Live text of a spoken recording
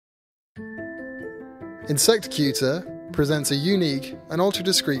Insect-O-Cutor presents a unique and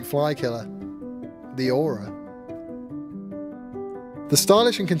ultra-discreet fly killer, the Aura. The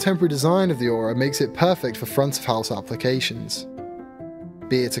stylish and contemporary design of the Aura makes it perfect for front-of-house applications,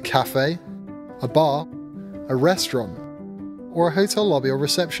 be it a cafe, a bar, a restaurant, or a hotel lobby or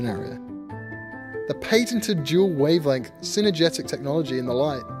reception area. The patented dual wavelength synergetic technology in the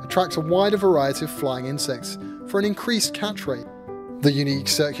light attracts a wider variety of flying insects for an increased catch rate. The unique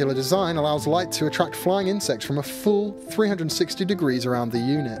circular design allows light to attract flying insects from a full 360 degrees around the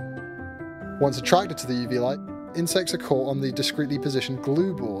unit. Once attracted to the UV light, insects are caught on the discreetly positioned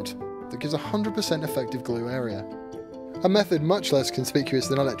glue board that gives a 100% effective glue area, a method much less conspicuous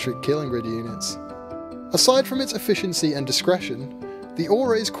than electric killing grid units. Aside from its efficiency and discretion, the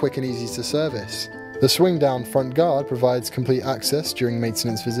Aura is quick and easy to service. The swing-down front guard provides complete access during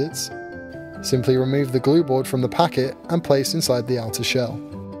maintenance visits. Simply remove the glue board from the packet and place inside the outer shell.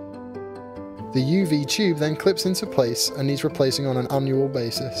 The UV tube then clips into place and needs replacing on an annual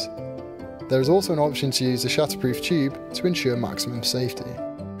basis. There is also an option to use a shatterproof tube to ensure maximum safety.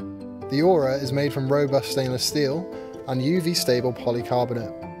 The Aura is made from robust stainless steel and UV stable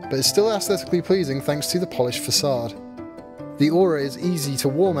polycarbonate, but is still aesthetically pleasing thanks to the polished facade. The Aura is easy to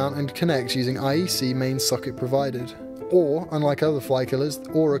wall mount and connect using IEC main socket provided, or, unlike other fly killers, the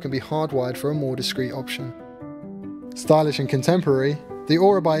Aura can be hardwired for a more discreet option. Stylish and contemporary, the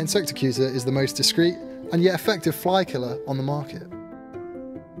Aura by Insect-O-Cutor is the most discreet and yet effective fly killer on the market.